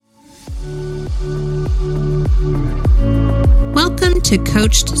Welcome to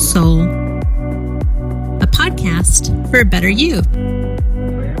Coached Soul, a podcast for a better you.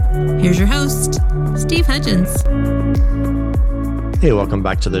 Here's your host, Steve Hudgens. Hey, welcome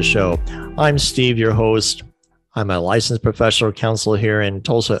back to the show. I'm Steve, your host. I'm a licensed professional counselor here in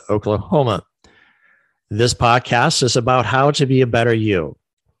Tulsa, Oklahoma. This podcast is about how to be a better you.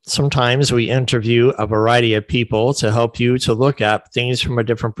 Sometimes we interview a variety of people to help you to look at things from a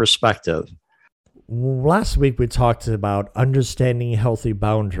different perspective. Last week, we talked about understanding healthy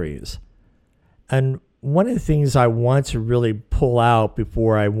boundaries. And one of the things I want to really pull out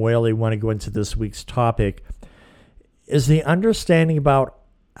before I really want to go into this week's topic is the understanding about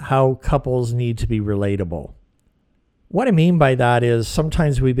how couples need to be relatable. What I mean by that is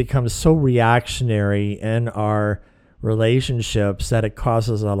sometimes we become so reactionary in our relationships that it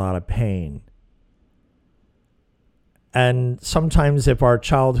causes a lot of pain. And sometimes if our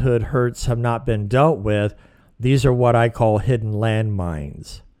childhood hurts have not been dealt with, these are what I call hidden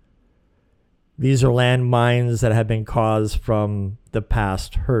landmines. These are landmines that have been caused from the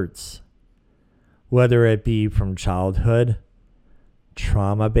past hurts, whether it be from childhood,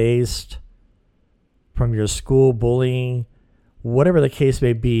 trauma-based, from your school bullying, whatever the case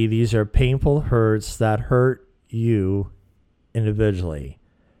may be. These are painful hurts that hurt you individually,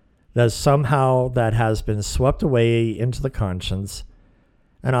 that somehow that has been swept away into the conscience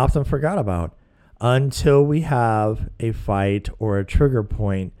and often forgot about until we have a fight or a trigger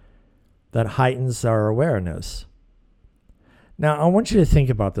point that heightens our awareness. Now, I want you to think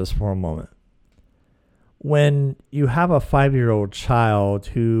about this for a moment. When you have a 5-year-old child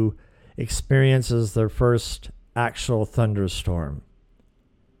who experiences their first actual thunderstorm,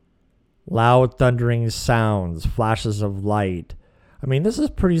 loud thundering sounds, flashes of light. I mean, this is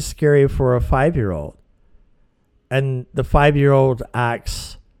pretty scary for a 5-year-old. And the 5-year-old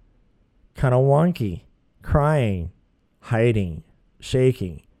acts kind of wonky, crying, hiding,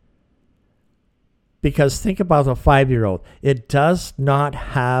 shaking. Because think about the 5-year-old. It does not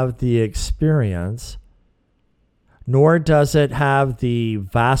have the experience, nor does it have the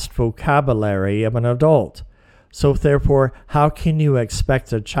vast vocabulary of an adult. So therefore, how can you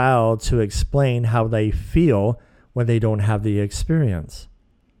expect a child to explain how they feel when they don't have the experience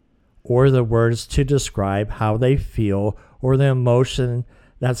or the words to describe how they feel or the emotion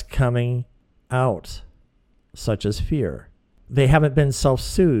that's coming out, such as fear? They haven't been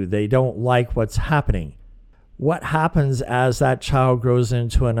self-soothed. They don't like what's happening. What happens as that child grows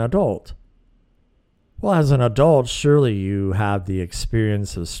into an adult? Well, as an adult, surely you have the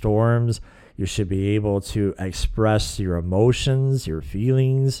experience of storms. You should be able to express your emotions, your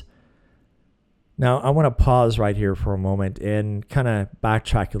feelings. Now, I want to pause right here for a moment and kind of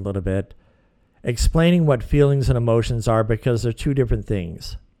backtrack a little bit, explaining what feelings and emotions are, because they're two different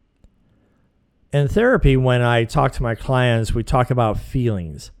things. In therapy, when I talk to my clients, we talk about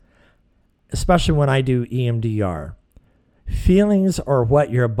feelings, especially when I do EMDR. Feelings are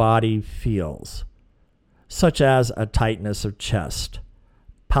what your body feels, such as a tightness of chest,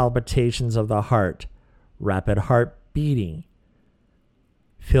 palpitations of the heart, rapid heart beating,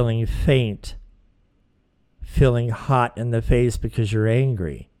 feeling faint, feeling hot in the face because you're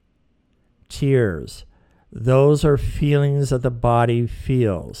angry, tears. Those are feelings that the body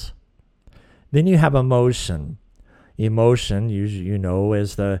feels. Then you have emotion. Emotion, you know,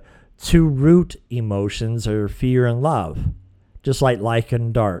 is the two root emotions are fear and love, just like light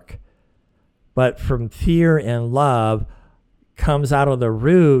and dark. But from fear and love comes out of the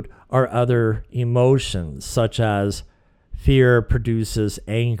root are other emotions, such as fear produces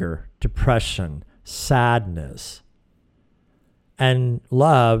anger, depression, sadness. And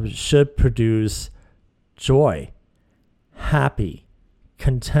love should produce joy, happy,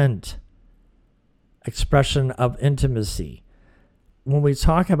 content, expression of intimacy. When we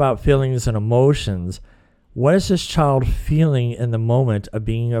talk about feelings and emotions, what is this child feeling in the moment of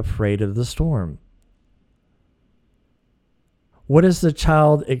being afraid of the storm? What is the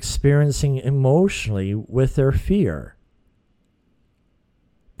child experiencing emotionally with their fear?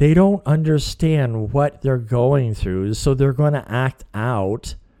 They don't understand what they're going through, so they're going to act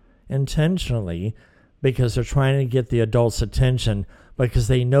out intentionally because they're trying to get the adult's attention, because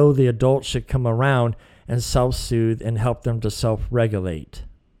they know the adult should come around and self-soothe and help them to self-regulate.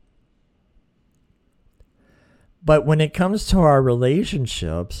 But when it comes to our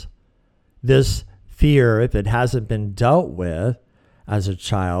relationships, this fear, if it hasn't been dealt with as a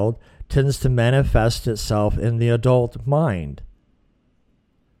child, tends to manifest itself in the adult mind.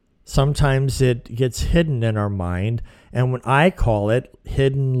 Sometimes it gets hidden in our mind, and when I call it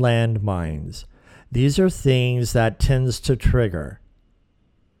hidden landmines. These are things that tends to trigger.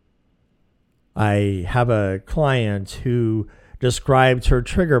 I have a client who described her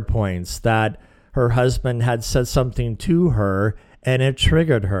trigger points, that her husband had said something to her and it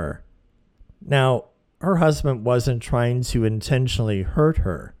triggered her. Now, her husband wasn't trying to intentionally hurt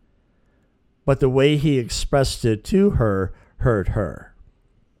her, but the way he expressed it to her hurt her.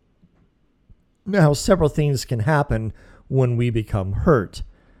 Now, several things can happen when we become hurt.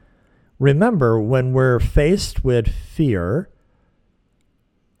 Remember, when we're faced with fear,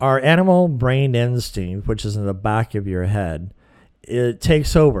 our animal brain instinct, which is in the back of your head, it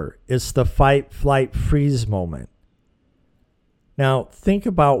takes over. It's the fight, flight, freeze moment. Now, think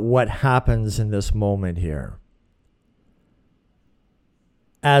about what happens in this moment here.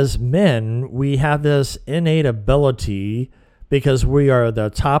 As men, we have this innate ability, because we are the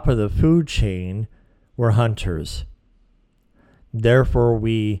top of the food chain, we're hunters. Therefore,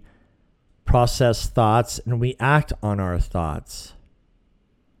 we process thoughts and we act on our thoughts.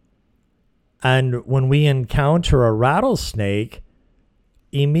 And when we encounter a rattlesnake,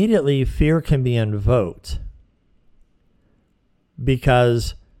 immediately fear can be invoked,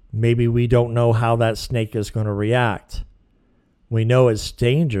 because maybe we don't know how that snake is going to react. We know it's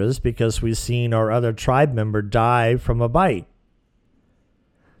dangerous because we've seen our other tribe member die from a bite.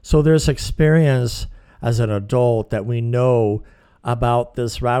 So there's experience as an adult that we know about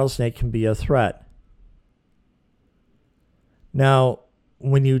this rattlesnake can be a threat. Now,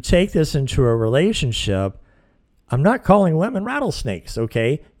 when you take this into a relationship, I'm not calling women rattlesnakes,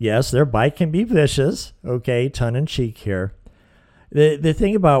 okay? Yes, their bite can be vicious, okay? Tongue in cheek here. The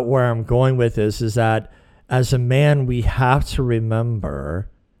thing about where I'm going with this is that as a man, we have to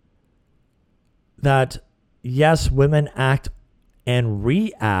remember that, yes, women act and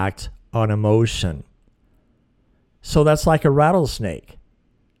react on emotion. So that's like a rattlesnake.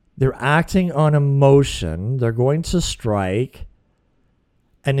 They're acting on emotion. They're going to strike.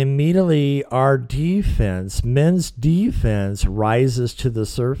 And immediately our defense, men's defense, rises to the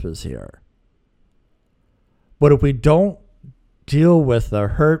surface here. But if we don't deal with the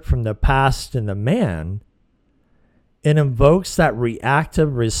hurt from the past in the man, it invokes that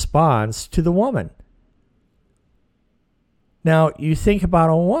reactive response to the woman. Now, you think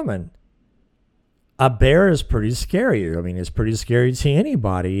about a woman. A bear is pretty scary. I mean, it's pretty scary to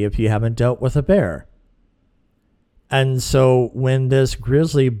anybody if you haven't dealt with a bear. And so when this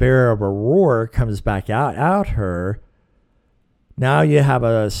grizzly bear of a roar comes back out at her, now you have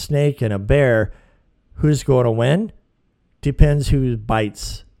a snake and a bear. Who's going to win? Depends who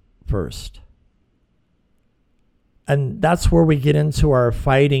bites first. And that's where we get into our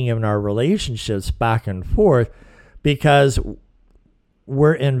fighting in our relationships back and forth, because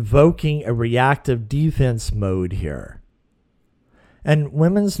we're invoking a reactive defense mode here. And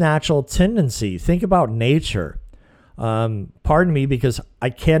women's natural tendency, think about nature. Pardon me, because I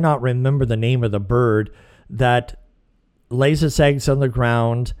cannot remember the name of the bird that lays its eggs on the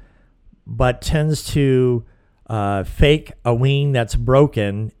ground, but tends to fake a wing that's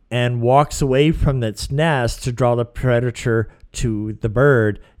broken and walks away from its nest to draw the predator to the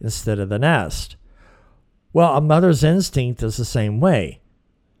bird instead of the nest. Well, a mother's instinct is the same way.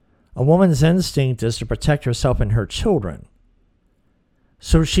 A woman's instinct is to protect herself and her children.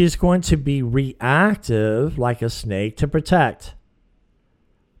 So she's going to be reactive like a snake to protect.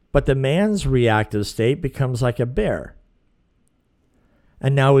 But the man's reactive state becomes like a bear.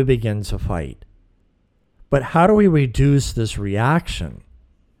 And now we begin to fight. But how do we reduce this reaction?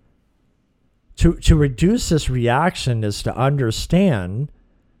 To reduce this reaction is to understand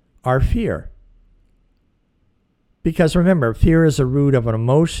our fear. Because remember, fear is a root of an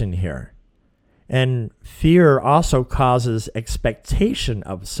emotion here. And fear also causes expectation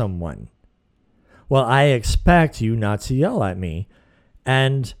of someone. Well, I expect you not to yell at me.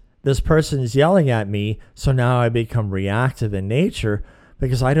 And this person is yelling at me, so now I become reactive in nature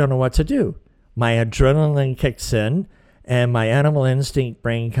because I don't know what to do. My adrenaline kicks in and my animal instinct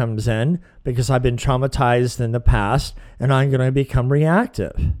brain comes in because I've been traumatized in the past, and I'm going to become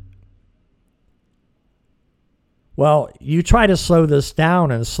reactive. Well, you try to slow this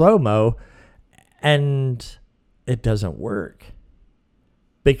down in slow-mo, and it doesn't work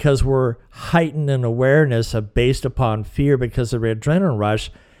because we're heightened in awareness of based upon fear because of the adrenaline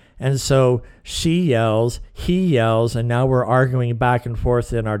rush. And so she yells, he yells, and now we're arguing back and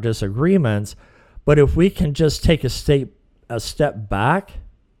forth in our disagreements. But if we can just take a step back,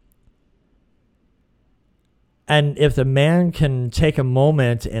 and if the man can take a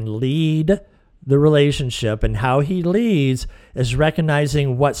moment and lead the relationship, and how he leads is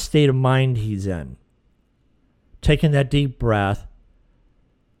recognizing what state of mind he's in. Taking that deep breath,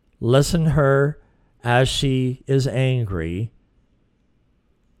 listen to her as she is angry,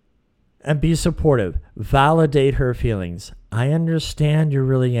 and be supportive. Validate her feelings. I understand you're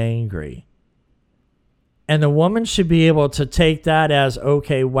really angry. And the woman should be able to take that as,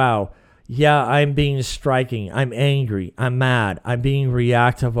 okay, wow, yeah, I'm being striking. I'm angry. I'm mad. I'm being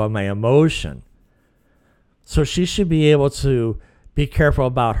reactive on my emotion. So she should be able to be careful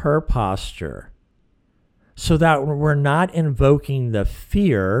about her posture so that we're not invoking the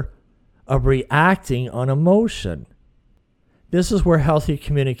fear of reacting on emotion. This is where healthy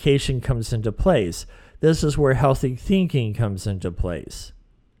communication comes into place. This is where healthy thinking comes into place.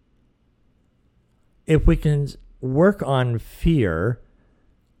 If we can work on fear,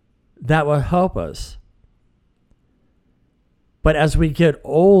 that will help us. But as we get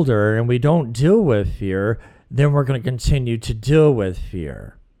older and we don't deal with fear, then we're going to continue to deal with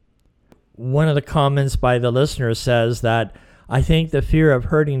fear. One of the comments by the listener says that, I think the fear of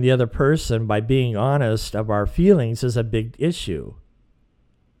hurting the other person by being honest of our feelings is a big issue.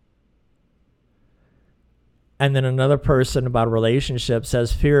 And then another person about a relationship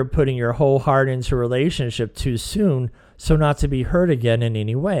says, fear of putting your whole heart into a relationship too soon, so not to be hurt again in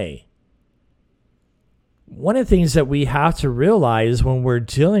any way. One of the things that we have to realize when we're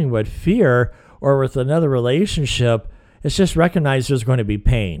dealing with fear or with another relationship is just recognize there's going to be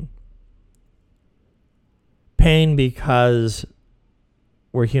pain. Pain because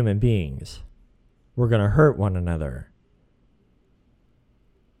we're human beings. We're going to hurt one another.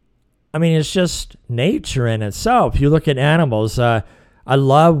 I mean, it's just nature in itself. You look at animals. I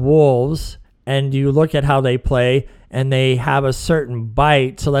love wolves, and you look at how they play, and they have a certain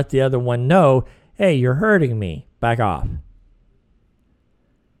bite to let the other one know, hey, you're hurting me. Back off.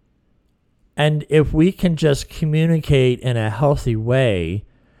 And if we can just communicate in a healthy way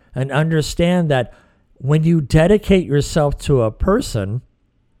and understand that when you dedicate yourself to a person,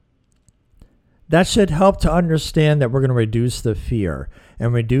 that should help to understand that we're going to reduce the fear.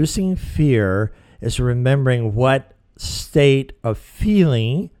 And reducing fear is remembering what state of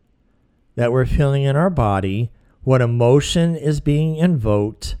feeling that we're feeling in our body, what emotion is being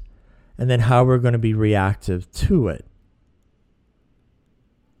invoked, and then how we're going to be reactive to it.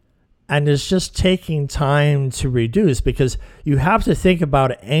 And it's just taking time to reduce, because you have to think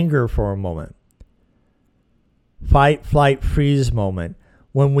about anger for a moment. Fight, flight, freeze moment.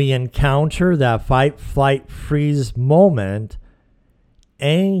 When we encounter that fight, flight, freeze moment,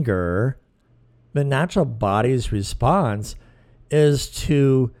 anger, the natural body's response is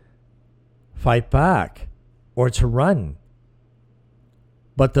to fight back or to run.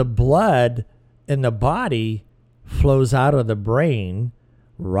 But the blood in the body flows out of the brain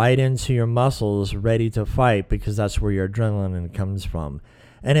right into your muscles ready to fight, because that's where your adrenaline comes from.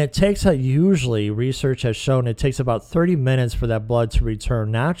 And it takes, usually, research has shown, it takes about 30 minutes for that blood to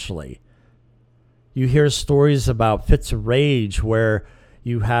return naturally. You hear stories about fits of rage where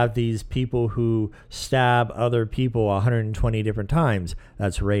you have these people who stab other people 120 different times.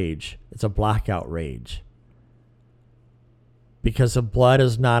 That's rage. It's a blackout rage. Because the blood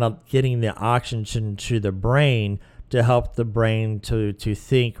is not getting the oxygen to the brain to help the brain to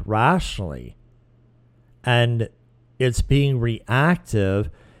think rationally. And it's being reactive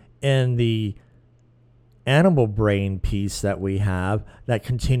in the animal brain piece that we have that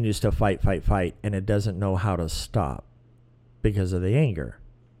continues to fight, and it doesn't know how to stop because of the anger.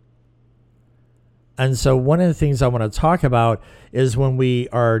 And so one of the things I want to talk about is when we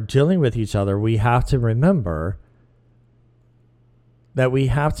are dealing with each other, we have to remember that we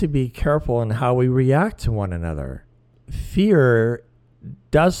have to be careful in how we react to one another. Fear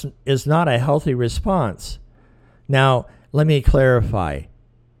is not a healthy response. Now, let me clarify.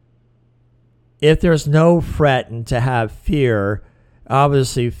 If there's no threat and to have fear,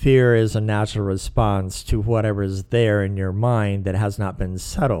 obviously fear is a natural response to whatever is there in your mind that has not been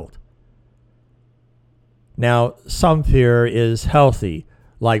settled. Now, some fear is healthy,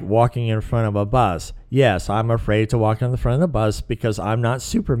 like walking in front of a bus. Yes, I'm afraid to walk in the front of the bus because I'm not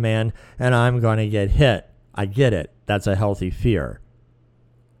Superman and I'm going to get hit. I get it. That's a healthy fear.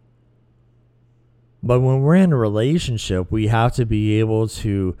 But when we're in a relationship, we have to be able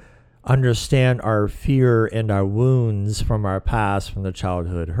to understand our fear and our wounds from our past, from the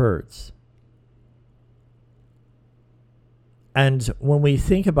childhood hurts. And when we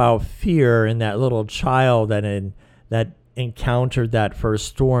think about fear in that little child that encountered that first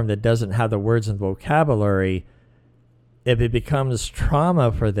storm that doesn't have the words and vocabulary, if it becomes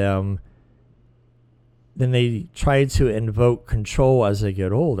trauma for them, then they try to invoke control as they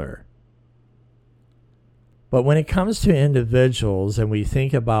get older. But when it comes to individuals and we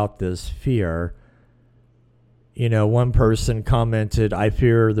think about this fear, one person commented, I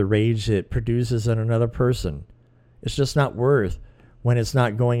fear the rage it produces in another person. It's just not worth when it's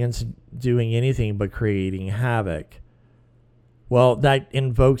not going into doing anything but creating havoc? Well, that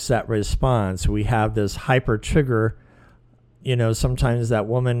invokes that response. We have this hyper trigger. Sometimes that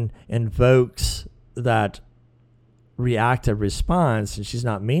woman invokes that reactive response and she's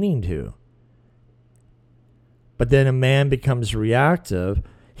not meaning to. But then a man becomes reactive,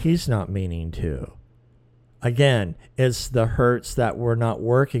 he's not meaning to. Again, it's the hurts that we're not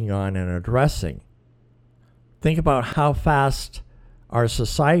working on and addressing. Think about how fast our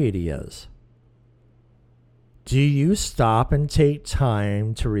society is. Do you stop and take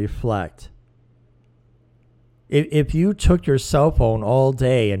time to reflect? If you took your cell phone all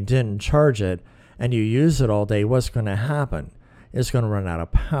day and didn't charge it, and you use it all day, what's going to happen? It's going to run out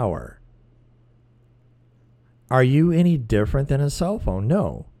of power. Are you any different than a cell phone?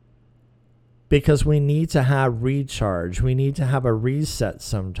 No. Because we need to have recharge. We need to have a reset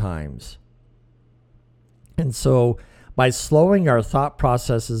sometimes. And so by slowing our thought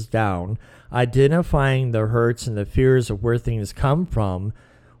processes down, identifying the hurts and the fears of where things come from,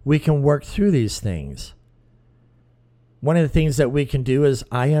 we can work through these things. One of the things that we can do is,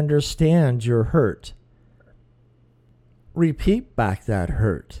 I understand your hurt. Repeat back that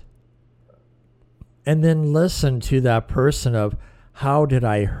hurt. And then listen to that person of, how did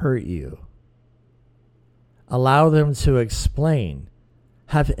I hurt you? Allow them to explain.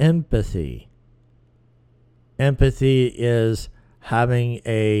 Have empathy. Empathy is having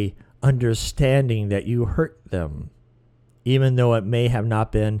a understanding that you hurt them, even though it may have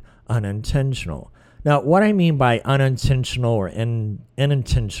not been unintentional. Now, what I mean by unintentional or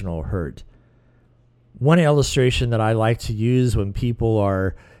unintentional hurt, one illustration that I like to use when people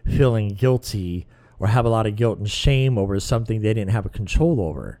are feeling guilty or have a lot of guilt and shame over something they didn't have control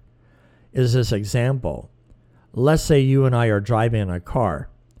over is this example. Let's say you and I are driving in a car,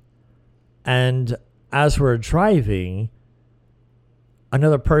 and as we're driving,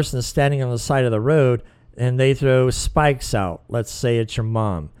 another person is standing on the side of the road and they throw spikes out. Let's say it's your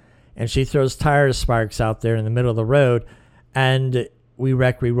mom. And she throws tire sparks out there in the middle of the road, and we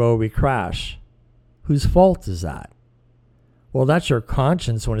wreck, we roll, we crash. Whose fault is that? Well, that's your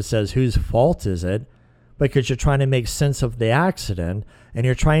conscience when it says, whose fault is it? Because you're trying to make sense of the accident, and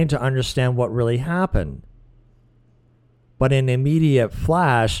you're trying to understand what really happened. But in immediate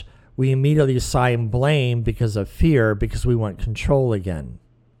flash, we immediately assign blame because of fear, because we want control again.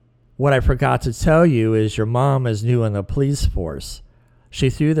 What I forgot to tell you is your mom is new in the police force. She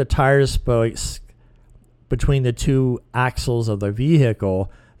threw the tire spokes between the two axles of the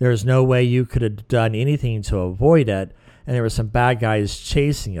vehicle. There's no way you could have done anything to avoid it. And there were some bad guys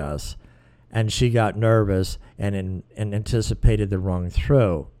chasing us. And she got nervous and anticipated the wrong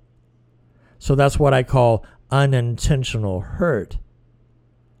throw. So that's what I call unintentional hurt.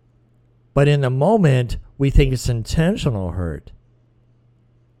 But in the moment, we think it's intentional hurt.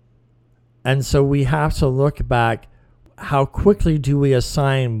 And so we have to look back. How quickly do we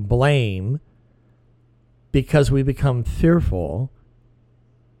assign blame because we become fearful,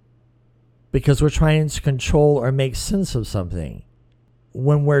 because we're trying to control or make sense of something?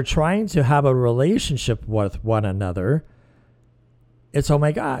 When we're trying to have a relationship with one another, it's, oh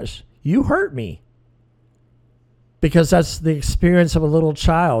my gosh, you hurt me. Because that's the experience of a little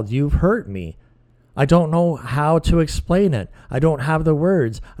child. You've hurt me. I don't know how to explain it. I don't have the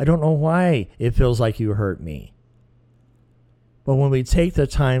words. I don't know why it feels like you hurt me. But when we take the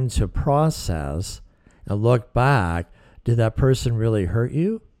time to process and look back, did that person really hurt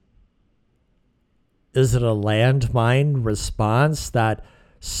you? Is it a landmine response that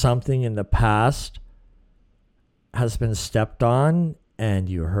something in the past has been stepped on and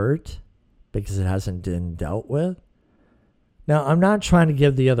you hurt because it hasn't been dealt with? Now, I'm not trying to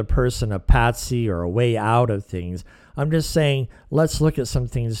give the other person a patsy or a way out of things. I'm just saying, let's look at some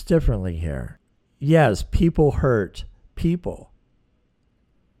things differently here. Yes, people hurt people.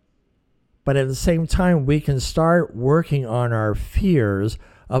 But at the same time, we can start working on our fears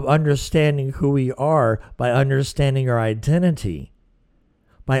of understanding who we are by understanding our identity.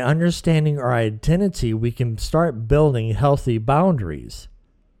 By understanding our identity, we can start building healthy boundaries.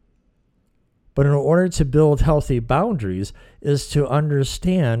 But in order to build healthy boundaries is to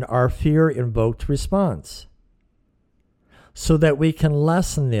understand our fear-invoked response so that we can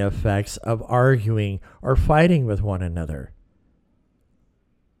lessen the effects of arguing or fighting with one another.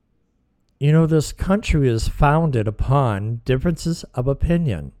 You know, this country is founded upon differences of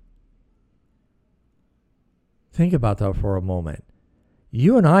opinion. Think about that for a moment.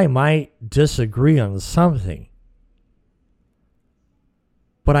 You and I might disagree on something,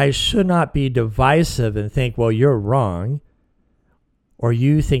 but I should not be divisive and think, well, you're wrong, or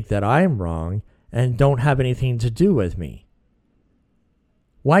you think that I'm wrong, and don't have anything to do with me.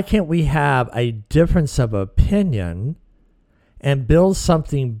 Why can't we have a difference of opinion and build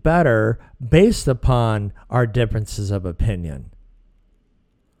something better based upon our differences of opinion?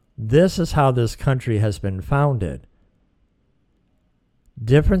 This is how this country has been founded.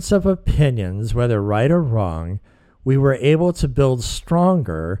 Difference of opinions, whether right or wrong, we were able to build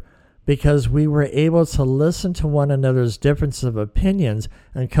stronger because we were able to listen to one another's differences of opinions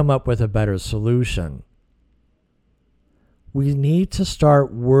and come up with a better solution. We need to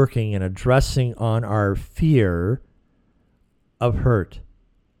start working and addressing on our fear of hurt,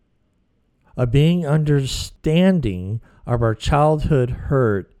 of being understanding of our childhood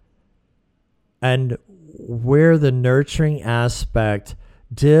hurt and where the nurturing aspect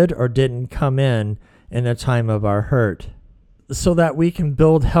did or didn't come in the time of our hurt, so that we can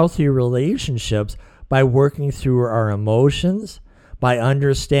build healthy relationships by working through our emotions, by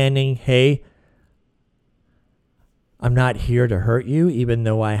understanding, hey, I'm not here to hurt you, even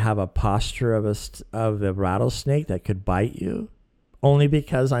though I have a posture of a rattlesnake that could bite you, only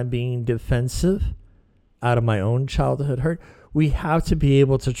because I'm being defensive out of my own childhood hurt. We have to be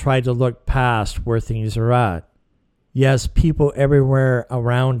able to try to look past where things are at. Yes, people everywhere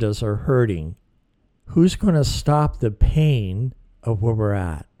around us are hurting. Who's going to stop the pain of where we're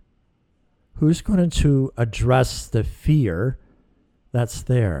at? Who's going to address the fear that's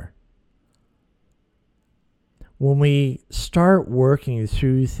there? When we start working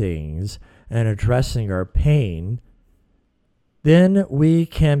through things and addressing our pain, then we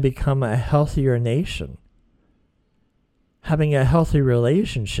can become a healthier nation, having a healthy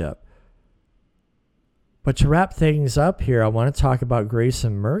relationship. But to wrap things up here, I want to talk about grace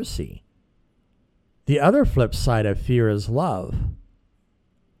and mercy. The other flip side of fear is love.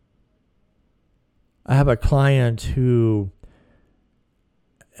 I have a client who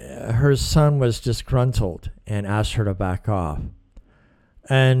her son was disgruntled and asked her to back off.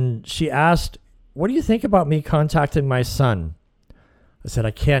 And she asked, "What do you think about me contacting my son?" I said,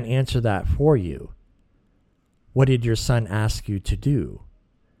 "I can't answer that for you. What did your son ask you to do?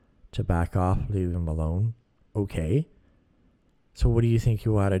 To back off, leave him alone? Okay. So what do you think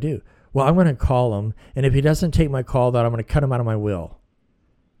you ought to do?" "Well, I'm going to call him, and if he doesn't take my call, then I'm going to cut him out of my will."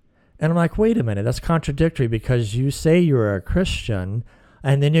 And I'm like, wait a minute, that's contradictory, because you say you're a Christian,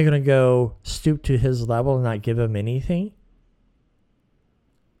 and then you're going to go stoop to his level and not give him anything?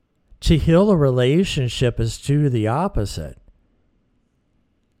 To heal a relationship is do the opposite.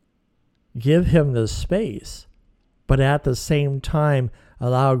 Give him the space, but at the same time,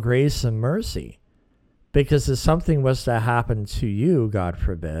 allow grace and mercy. Because if something was to happen to you, God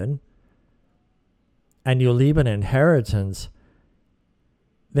forbid, and you leave an inheritance,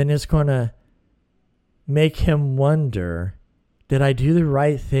 then it's going to make him wonder, did I do the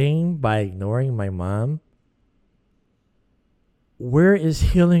right thing by ignoring my mom? Where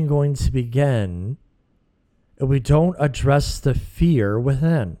is healing going to begin if we don't address the fear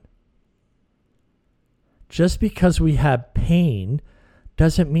within? Just because we have pain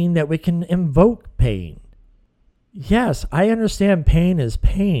doesn't mean that we can invoke pain. Yes, I understand pain is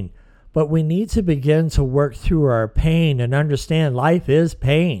pain, but we need to begin to work through our pain and understand life is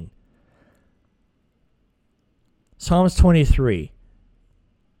pain. Psalms 23.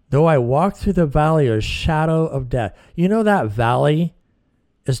 Though I walk through the valley of shadow of death. You know that valley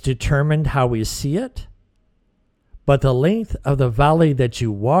is determined how we see it, but the length of the valley that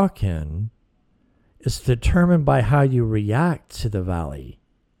you walk in is determined by how you react to the valley.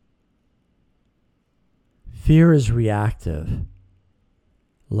 Fear is reactive.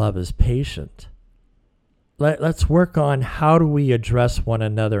 Love is patient. Let's work on how do we address one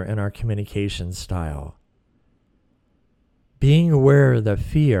another in our communication style. Being aware of the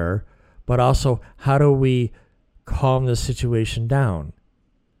fear, but also how do we calm the situation down?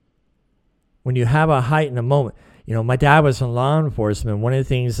 When you have a heightened moment, my dad was in law enforcement. One of the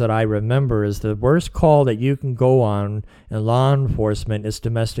things that I remember is the worst call that you can go on in law enforcement is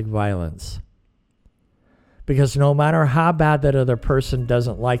domestic violence. Because no matter how bad that other person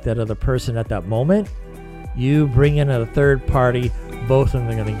doesn't like that other person at that moment, you bring in a third party, both of them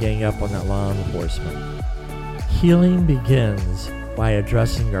are going to gang up on that law enforcement. Healing begins by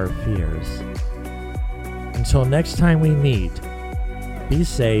addressing our fears. Until next time we meet, be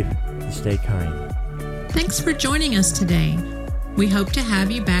safe and stay kind. Thanks for joining us today. We hope to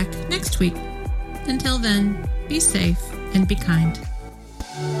have you back next week. Until then, be safe and be kind.